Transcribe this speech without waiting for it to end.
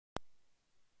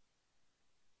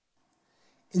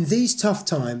In these tough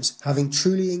times, having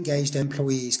truly engaged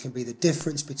employees can be the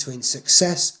difference between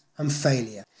success and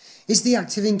failure. Is the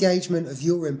active engagement of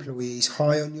your employees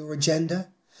high on your agenda?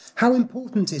 How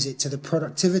important is it to the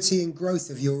productivity and growth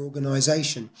of your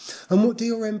organisation? And what do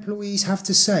your employees have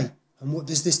to say? And what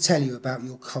does this tell you about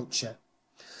your culture?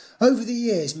 Over the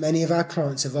years, many of our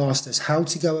clients have asked us how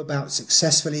to go about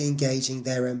successfully engaging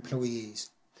their employees.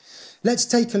 Let's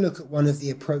take a look at one of the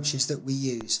approaches that we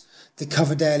use, the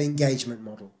Coverdale Engagement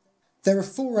Model. There are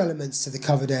 4 elements to the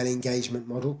Coverdale Engagement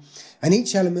Model, and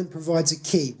each element provides a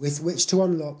key with which to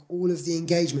unlock all of the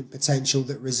engagement potential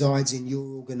that resides in your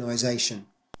organisation.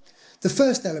 The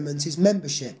first element is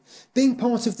membership, being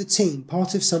part of the team,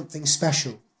 part of something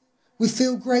special. We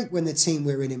feel great when the team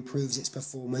we're in improves its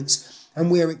performance and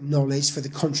we're acknowledged for the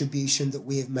contribution that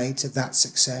we have made to that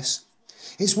success.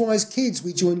 It's why as kids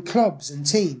we join clubs and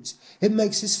teams. It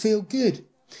makes us feel good.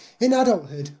 In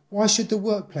adulthood, why should the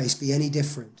workplace be any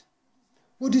different?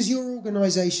 What does your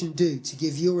organisation do to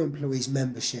give your employees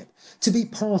membership, to be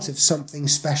part of something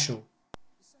special?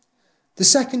 The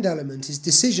second element is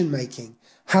decision making,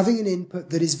 having an input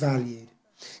that is valued.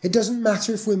 It doesn't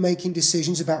matter if we're making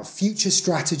decisions about future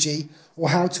strategy or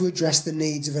how to address the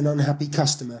needs of an unhappy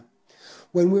customer.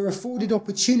 When we're afforded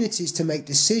opportunities to make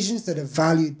decisions that are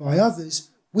valued by others,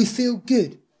 we feel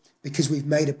good because we've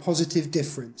made a positive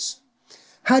difference.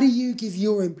 How do you give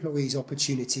your employees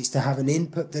opportunities to have an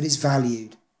input that is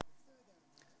valued?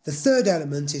 The third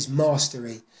element is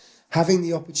mastery, having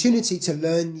the opportunity to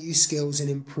learn new skills and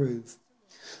improve.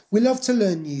 We love to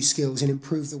learn new skills and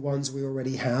improve the ones we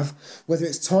already have, whether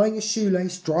it's tying a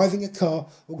shoelace, driving a car,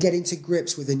 or getting to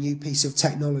grips with a new piece of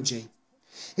technology.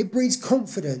 It breeds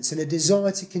confidence and a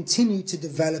desire to continue to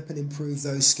develop and improve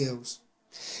those skills.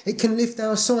 It can lift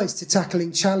our sights to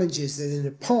tackling challenges that in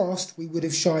the past we would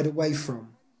have shied away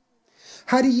from.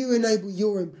 How do you enable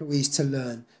your employees to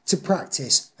learn, to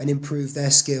practice and improve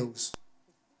their skills?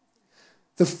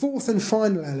 The fourth and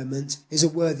final element is a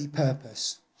worthy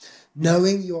purpose.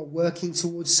 Knowing you are working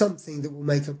towards something that will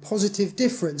make a positive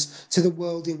difference to the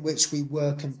world in which we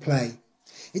work and play.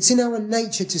 It's in our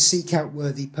nature to seek out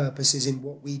worthy purposes in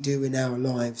what we do in our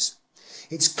lives.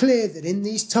 It's clear that in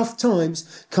these tough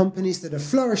times, companies that are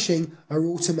flourishing are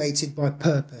automated by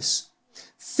purpose.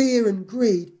 Fear and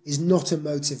greed is not a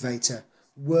motivator.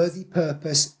 Worthy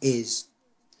purpose is.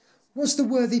 What's the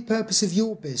worthy purpose of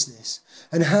your business?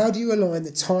 And how do you align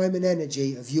the time and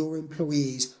energy of your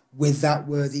employees with that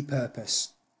worthy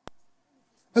purpose?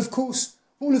 Of course,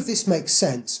 all of this makes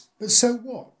sense, but so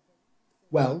what?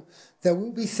 Well, there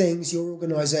will be things your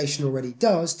organisation already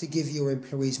does to give your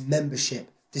employees membership,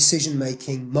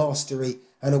 decision-making, mastery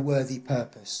and a worthy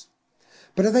purpose.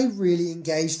 But are they really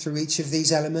engaged through each of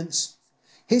these elements?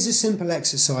 Here's a simple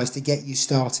exercise to get you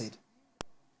started.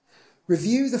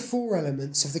 Review the 4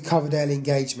 elements of the Coverdale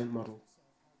Engagement Model.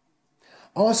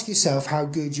 Ask yourself how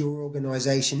good your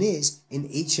organisation is in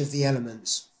each of the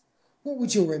elements. What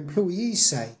would your employees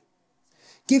say?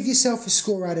 Give yourself a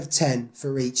score out of 10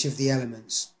 for each of the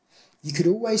elements. You could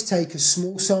always take a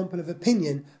small sample of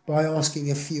opinion by asking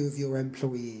a few of your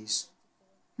employees.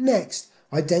 Next,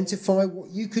 identify what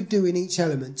you could do in each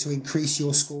element to increase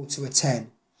your score to a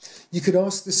 10. You could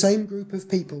ask the same group of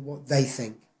people what they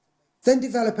think. Then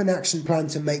develop an action plan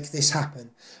to make this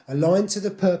happen, aligned to the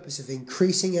purpose of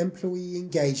increasing employee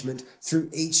engagement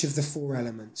through each of the 4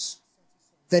 elements.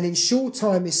 Then ensure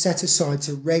time is set aside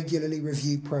to regularly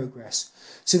review progress,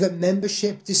 so that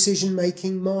membership,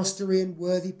 decision-making, mastery and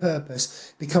worthy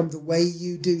purpose become the way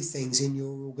you do things in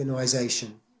your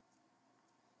organisation.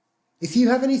 If you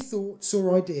have any thoughts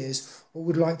or ideas, or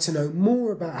would like to know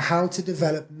more about how to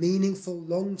develop meaningful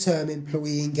long-term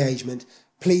employee engagement,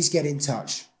 please get in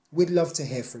touch. We'd love to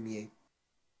hear from you.